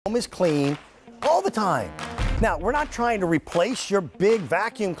is clean all the time. Now, we're not trying to replace your big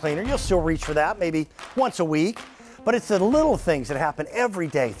vacuum cleaner. You'll still reach for that maybe once a week. But it's the little things that happen every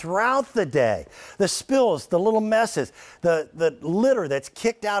day, throughout the day. The spills, the little messes, the litter that's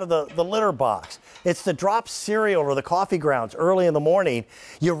kicked out of the litter box. It's the dropped cereal or the coffee grounds early in the morning.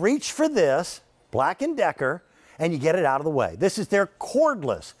 You reach for this, Black & Decker, and you get it out of the way. This is their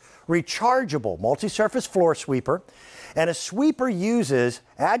cordless, rechargeable, multi-surface floor sweeper. And a sweeper uses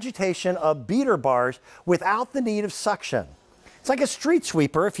agitation of beater bars without the need of suction. It's like a street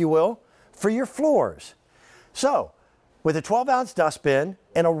sweeper, if you will, for your floors. So, with a 12-ounce dustbin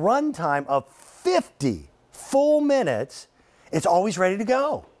and a runtime of 50 full minutes, it's always ready to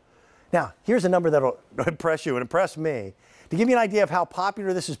go. Now, here's a number that'll impress you and impress me. To give you an idea of how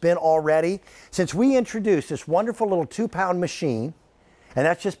popular this has been already, since we introduced this wonderful little 2-pound machine, and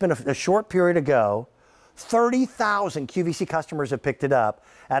that's just been a short period ago, 30,000 QVC customers have picked it up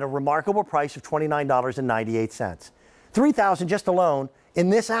at a remarkable price of $29.98. 3,000 just alone in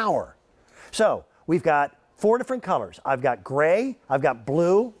this hour. So, we've got 4 different colors. I've got gray, I've got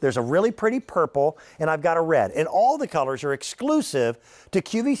blue, there's a really pretty purple, and I've got a red. And all the colors are exclusive to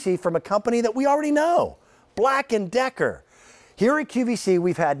QVC from a company that we already know, Black & Decker. Here at QVC,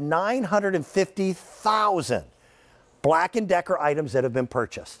 we've had 950,000 Black & Decker items that have been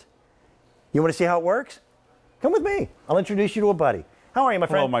purchased. You want to see how it works? Come with me. I'll introduce you to a buddy. How are you, my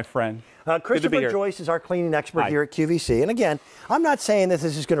friend? Hello, my friend. Christopher Joyce is our cleaning expert here at QVC. And again, I'm not saying that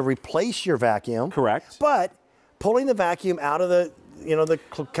this is going to replace your vacuum. Correct. But pulling the vacuum out of the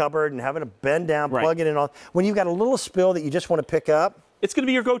cupboard and having to bend down, plug it in, when you've got a little spill that you just want to pick up, it's going to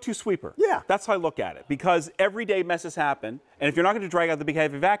be your go-to sweeper. Yeah. That's how I look at it, because everyday messes happen, and if you're not going to drag out the big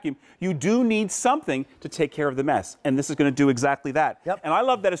heavy vacuum, you do need something to take care of the mess, and this is going to do exactly that. Yep. And I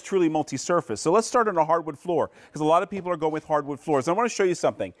love that it's truly multi-surface. So let's start on a hardwood floor, because a lot of people are going with hardwood floors. I want to show you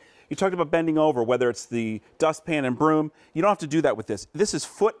something. You talked about bending over, whether it's the dustpan and broom. You don't have to do that with this. This is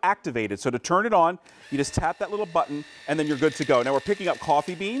foot activated, so to turn it on, you just tap that little button, and then you're good to go. Now we're picking up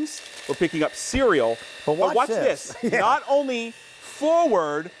coffee beans, we're picking up cereal, but watch this. Yeah. Not only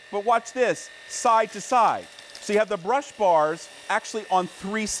forward, but watch this, side to side. So you have the brush bars actually on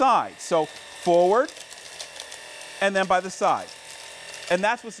 3 sides. So forward, and then by the side. And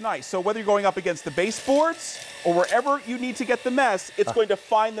that's what's nice. So whether you're going up against the baseboards or wherever you need to get the mess, it's going to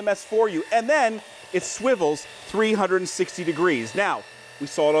find the mess for you. And then it swivels 360 degrees. Now, we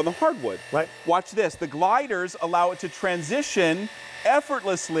saw it on the hardwood. Right. Watch this. The gliders allow it to transition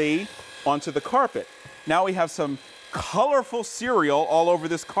effortlessly onto the carpet. Now we have some colorful cereal all over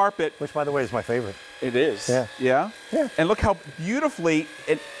this carpet. Which, by the way, is my favorite. It is. Yeah. Yeah? Yeah. And look how beautifully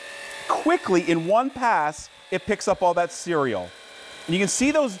and quickly in one pass it picks up all that cereal. And you can see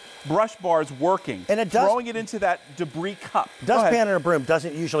those brush bars working, and throwing it into that debris cup. Dustpan and a broom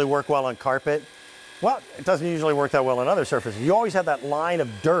doesn't usually work well on carpet. Well, it doesn't usually work that well on other surfaces. You always have that line of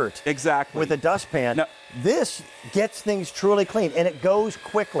dirt. Exactly. With a dustpan. Now, this gets things truly clean, and it goes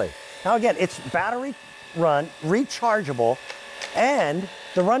quickly. Now, again, it's battery run, rechargeable, and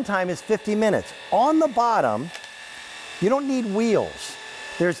the runtime is 50 minutes. On the bottom, you don't need wheels.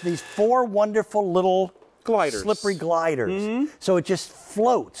 There's these 4 wonderful little gliders. Slippery gliders. So it just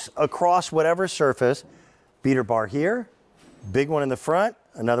floats across whatever surface. Beater bar here, big one in the front,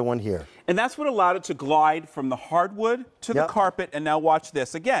 another one here. And that's what allowed it to glide from the hardwood to the carpet. And now watch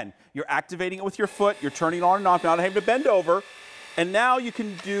this. Again, you're activating it with your foot, you're turning it on and off, not having to bend over. And now you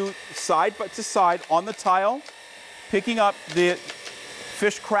can do side to side on the tile, picking up the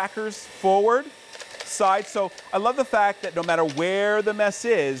fish crackers forward, side. So I love the fact that no matter where the mess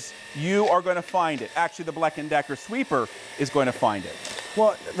is, you are going to find it. Actually, the Black & Decker sweeper is going to find it.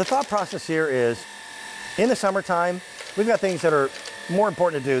 Well, the thought process here is, in the summertime, we've got things that are more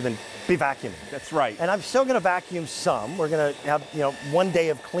important to do than be vacuuming. That's right. And I'm still going to vacuum some. We're going to have, 1 day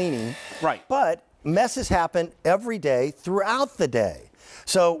of cleaning. Right. But messes happen every day throughout the day.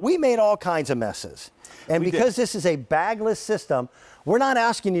 So we made all kinds of messes. And because this is a bagless system, we're not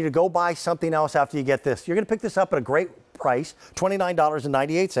asking you to go buy something else after you get this. You're going to pick this up at a great price,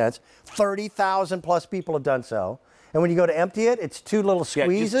 $29.98. 30,000 plus people have done so. And when you go to empty it, it's 2 little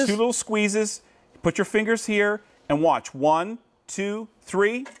squeezes. Yeah, just 2 little squeezes. Put your fingers here and watch. 1, 2,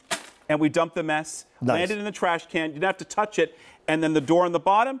 3. And we dump the mess. Nice. Land it in the trash can. You don't have to touch it. And then the door on the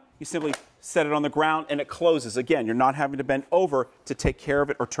bottom, you simply set it on the ground and it closes. Again, you're not having to bend over to take care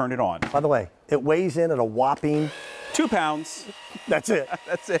of it or turn it on. By the way, it weighs in at a whopping 2 pounds. That's it.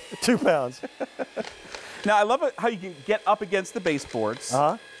 That's it. 2 pounds. Now, I love how you can get up against the baseboards.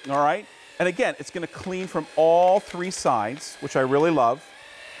 All right. And again, it's going to clean from all 3 sides, which I really love.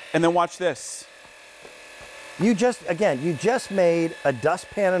 And then watch this. You just made a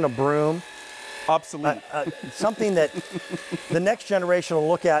dustpan and a broom Obsolete. something that the next generation will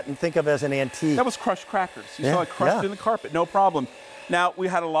look at and think of as an antique. That was crushed crackers. You saw it crushed in the carpet, no problem. Now, we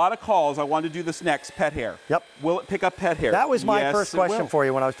had a lot of calls. I wanted to do this next, pet hair. Yep. Will it pick up pet hair? That was my first question for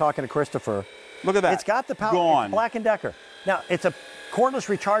you when I was talking to Christopher. Look at that. It's got the power. Gone. It's Black & Decker. Now, it's a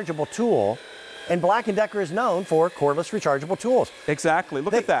cordless rechargeable tool, and Black & Decker is known for cordless rechargeable tools. Exactly.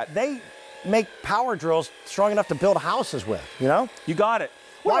 Look at that. They make power drills strong enough to build houses with, you know? You got it.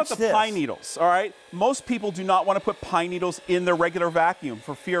 What Watch about the this. pine needles, all right? Most people do not want to put pine needles in their regular vacuum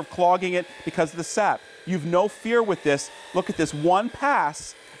for fear of clogging it because of the sap. You've no fear with this. Look at this, one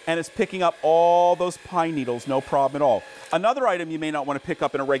pass, and it's picking up all those pine needles, no problem at all. Another item you may not want to pick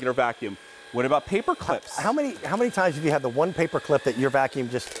up in a regular vacuum. What about paper clips? How many times have you had the one paper clip that your vacuum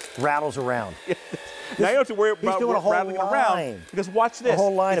just rattles around? Now you don't have to worry about doing a whole rattling it line. around because watch this. A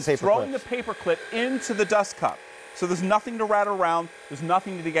whole line it's of paper throwing clips. the paper clip into the dust cup. So there's nothing to rattle around. There's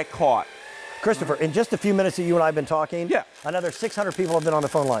nothing to get caught. Christopher, in just a few minutes that you and I have been talking, another 600 people have been on the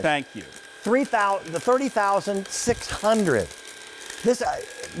phone line. Thank you. 30,600. This,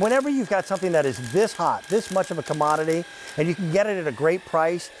 whenever you've got something that is this hot, this much of a commodity, and you can get it at a great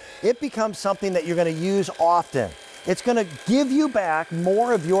price, it becomes something that you're going to use often. It's going to give you back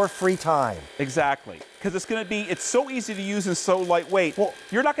more of your free time. Exactly. Because it's so easy to use and so lightweight, well,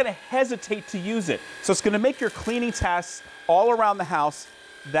 you're not going to hesitate to use it. So it's going to make your cleaning tasks all around the house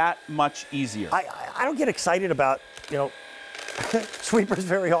that much easier. I don't get excited about, sweepers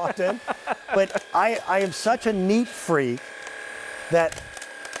very often, but I am such a neat freak that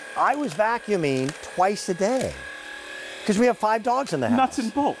I was vacuuming twice a day because we have 5 dogs in the house. Nuts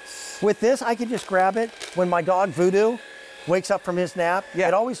and bolts. With this, I can just grab it when my dog Voodoo wakes up from his nap.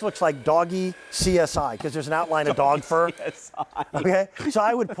 It always looks like doggy CSI because there's an outline of dog fur. CSI. Okay, so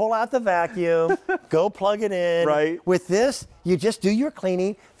I would pull out the vacuum, go plug it in. Right. With this, you just do your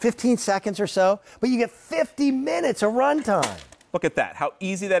cleaning, 15 seconds or so, but you get 50 minutes of runtime. Look at that, how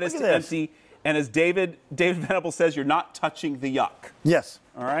easy that is to empty. And as David Venable says, you're not touching the yuck. Yes.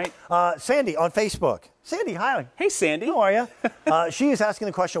 All right. Sandy on Facebook. Sandy, hi. Hey, Sandy. How are you? She is asking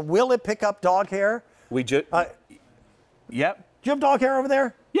the question, will it pick up dog hair? We just. Yep. Do you have dog hair over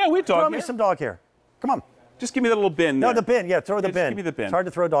there? Yeah, we have dog hair. Throw me some dog hair. Come on. Just give me that little bin there. No, the bin. Yeah, throw the bin. Just give me the bin. It's hard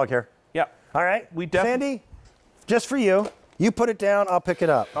to throw dog hair. Yeah. All right. We Sandy, just for you. You put it down, I'll pick it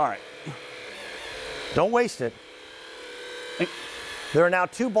up. All right. Don't waste it. There are now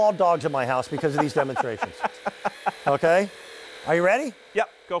 2 bald dogs in my house because of these demonstrations. Okay? Are you ready? Yep,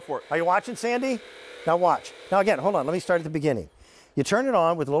 go for it. Are you watching, Sandy? Now watch. Now again, hold on. Let me start at the beginning. You turn it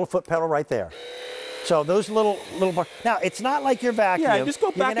on with a little foot pedal right there. So those little now it's not like your vacuum. Yeah, just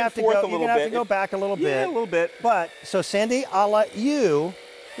go back and forth a little bit. You're gonna have to go back a little bit. Yeah, a little bit. But so Sandy, I'll let you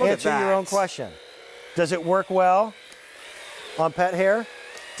answer your own question. Does it work well on pet hair?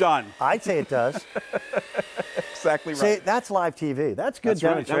 Done. I'd say it does. Exactly right. See, that's live TV. That's good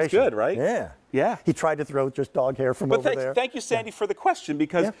demonstration. That's good, right? Yeah. Yeah. He tried to throw just dog hair from over there. Thank you, Sandy, for the question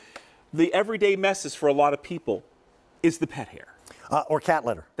because the everyday messes for a lot of people is the pet hair. Or cat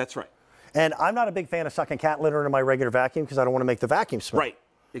litter. That's right. And I'm not a big fan of sucking cat litter into my regular vacuum because I don't want to make the vacuum smell. Right.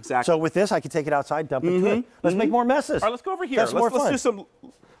 Exactly. So with this, I can take it outside, dump it to it. Let's make more messes. All right, let's go over here. Let's do some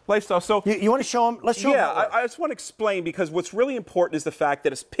lifestyle. So you want to show them? Let's show them. Yeah, I just want to explain because what's really important is the fact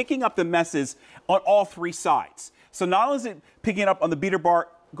that it's picking up the messes on all 3 sides. So not only is it picking it up on the beater bar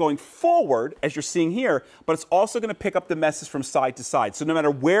going forward, as you're seeing here, but it's also going to pick up the messes from side to side. So no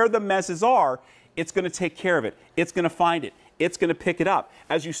matter where the messes are, it's going to take care of it. It's going to find it. It's going to pick it up.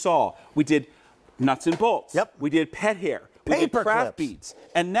 As you saw, we did nuts and bolts. Yep. We did pet hair. We did craft beads.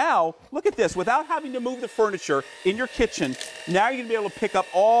 And now, look at this. Without having to move the furniture in your kitchen, now you're going to be able to pick up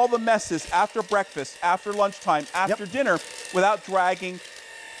all the messes after breakfast, after lunchtime, after dinner, without dragging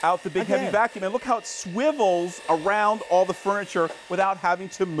out the big heavy vacuum. And look how it swivels around all the furniture without having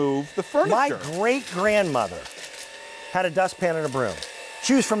to move the furniture. My great-grandmother had a dustpan and a broom.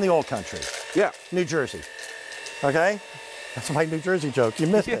 She was from the old country. Yeah. New Jersey. Okay? That's my New Jersey joke. You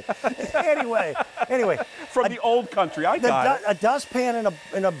missed it. Anyway. From the old country. I got it. A dustpan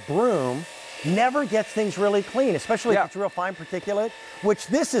and a broom never gets things really clean, especially if it's real fine particulate, which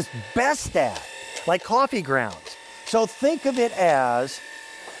this is best at, like coffee grounds. So think of it as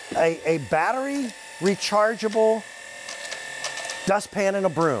a battery rechargeable dustpan and a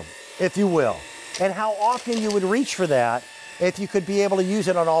broom, if you will. And how often you would reach for that if you could be able to use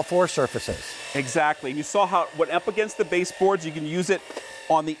it on all 4 surfaces. Exactly. And you saw how it went up against the baseboards. You can use it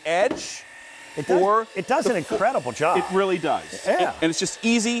on the edge. It does an incredible job. It really does. Yeah. And it's just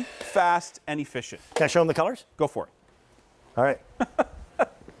easy, fast, and efficient. Can I show them the colors? Go for it. All right.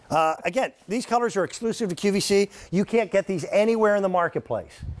 Again, these colors are exclusive to QVC. You can't get these anywhere in the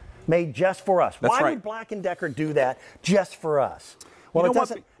marketplace. Made just for us. That's Why right. would Black & Decker do that just for us? Well, You know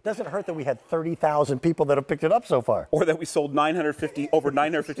it doesn't hurt that we had 30,000 people that have picked it up so far. Or that we sold over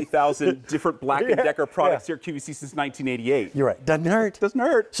 950,000 different Black & Decker products here at QVC since 1988. You're right. Doesn't hurt. Doesn't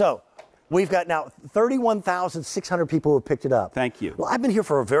hurt. So, we've got now 31,600 people who have picked it up. Thank you. Well, I've been here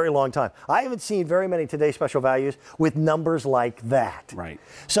for a very long time. I haven't seen very many Today's Special Values with numbers like that. Right.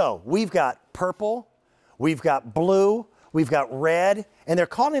 So, we've got purple, we've got blue, we've got red, and they're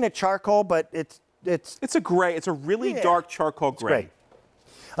calling it charcoal, but it's a gray. It's a really dark charcoal gray.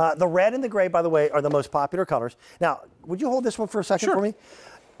 The red and the gray, by the way, are the most popular colors. Now, would you hold this one for a second for me?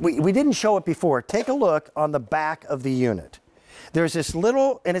 We didn't show it before. Take a look on the back of the unit. There's this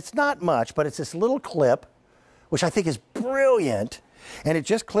little, and it's not much, but it's this little clip, which I think is brilliant, and it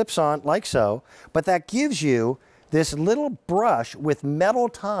just clips on like so, but that gives you this little brush with metal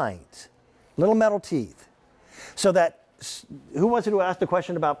tines, little metal teeth, so that who was it who asked the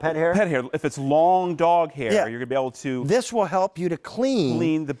question about pet hair? Pet hair. If it's long dog hair, you're going to be able to... This will help you to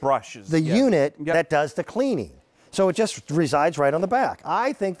clean the brushes. The unit that does the cleaning. So it just resides right on the back.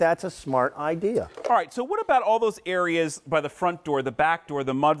 I think that's a smart idea. All right, so what about all those areas by the front door, the back door,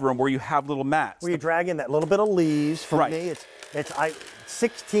 the mudroom, where you have little mats? Where you drag in that little bit of leaves. For me, it's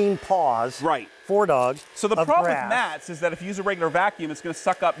 16 paws. Right. 4 dogs. So the problem with mats is that if you use a regular vacuum, it's going to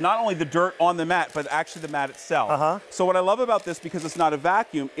suck up not only the dirt on the mat, but actually the mat itself. So what I love about this, because it's not a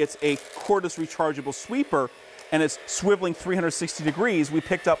vacuum, it's a cordless rechargeable sweeper, and it's swiveling 360 degrees. We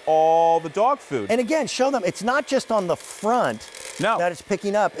picked up all the dog food. And again, show them it's not just on the front that it's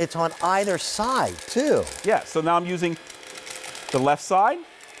picking up, it's on either side too. Yeah, so now I'm using the left side.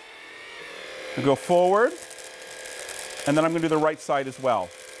 I go forward, and then I'm going to do the right side as well.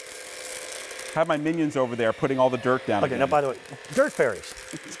 I have my minions over there putting all the dirt down. Okay, now by the way, dirt fairies.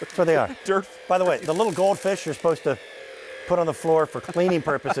 That's what they are. Dirt. By the way, the little goldfish you're supposed to put on the floor for cleaning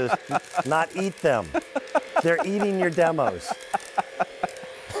purposes, not eat them. They're eating your demos.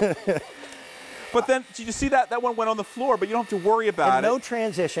 But then, did you see that? That one went on the floor, but you don't have to worry about it. No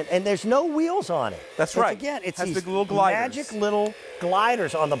transition, and there's no wheels on it. That's right. Again, it's has these the little gliders. magic little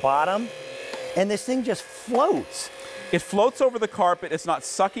gliders on the bottom, and this thing just floats. It floats over the carpet. It's not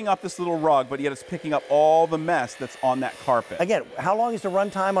sucking up this little rug, but yet it's picking up all the mess that's on that carpet. Again, how long is the run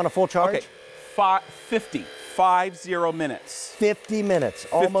time on a full charge? Okay, 50 minutes. 50 minutes,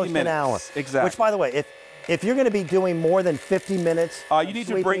 almost an hour. Exactly. Which, by the way, if you're going to be doing more than 50 minutes, you need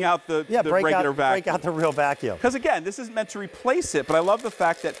to bring out the regular vacuum. Break out the real vacuum. Because again, this is meant to replace it, but I love the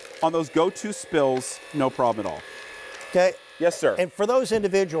fact that on those go-to spills, no problem at all. Okay. Yes, sir. And for those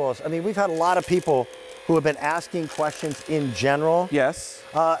individuals, I mean, we've had a lot of people who have been asking questions in general. Yes.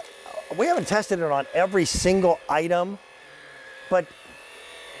 We haven't tested it on every single item, but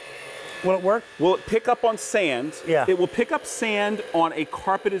will it work? Will it pick up on sand? Yeah. It will pick up sand on a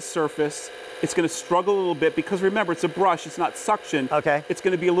carpeted surface. It's going to struggle a little bit because remember, it's a brush, it's not suction. Okay. It's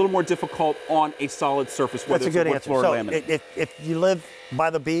going to be a little more difficult on a solid surface, whether That's a good it's answer. wood floor or So laminate. if you live by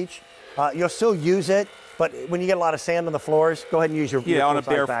the beach, you'll still use it, but when you get a lot of sand on the floors, go ahead and use your on a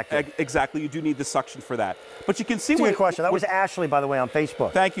bare vacuum. Exactly, you do need the suction for that. But you can see That's a good question. That was Ashley, by the way, on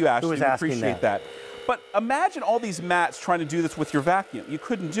Facebook. Thank you, Ashley. Who was We asking appreciate that. But imagine all these mats trying to do this with your vacuum. You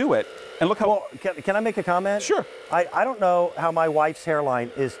couldn't do it. And look how... Well, can I make a comment? Sure. I don't know how my wife's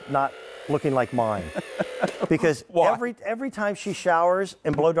hairline is not looking like mine. Because every time she showers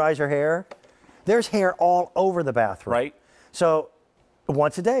and blow dries her hair, there's hair all over the bathroom. Right. So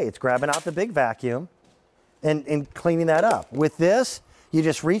once a day, it's grabbing out the big vacuum and cleaning that up. With this, you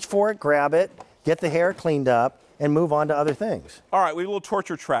just reach for it, grab it, get the hair cleaned up, and move on to other things. All right, we have a little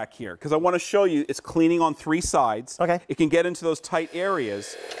torture track here because I want to show you it's cleaning on 3 sides. Okay. It can get into those tight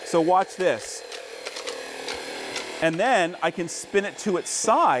areas. So watch this. And then I can spin it to its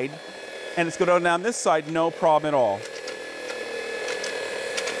side, and it's going to go down this side, no problem at all.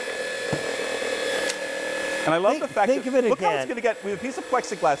 And I love the fact that, look how it's going to get, we have a piece of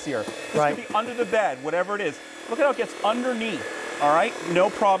plexiglass here. It's going to be under the bed, whatever it is. Look at how it gets underneath, all right?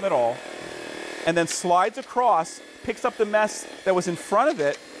 No problem at all. And then slides across, picks up the mess that was in front of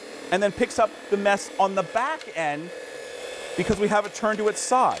it, and then picks up the mess on the back end because we have it turned to its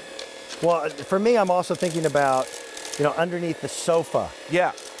side. Well, for me, I'm also thinking about, underneath the sofa.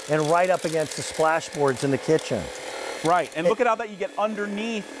 Yeah. And right up against the splash boards in the kitchen. Right, and look at how that you get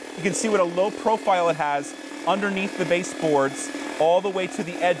underneath. You can see what a low profile it has underneath the baseboards all the way to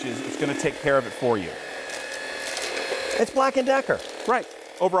the edges. It's going to take care of it for you. It's Black & Decker. Right,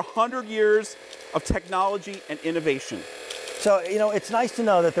 over 100 years of technology and innovation. So, it's nice to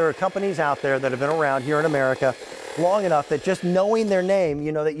know that there are companies out there that have been around here in America long enough that just knowing their name,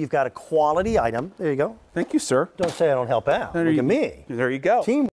 you know that you've got a quality item. There you go. Thank you, sir. Don't say I don't help out. Look at me. There you go. Team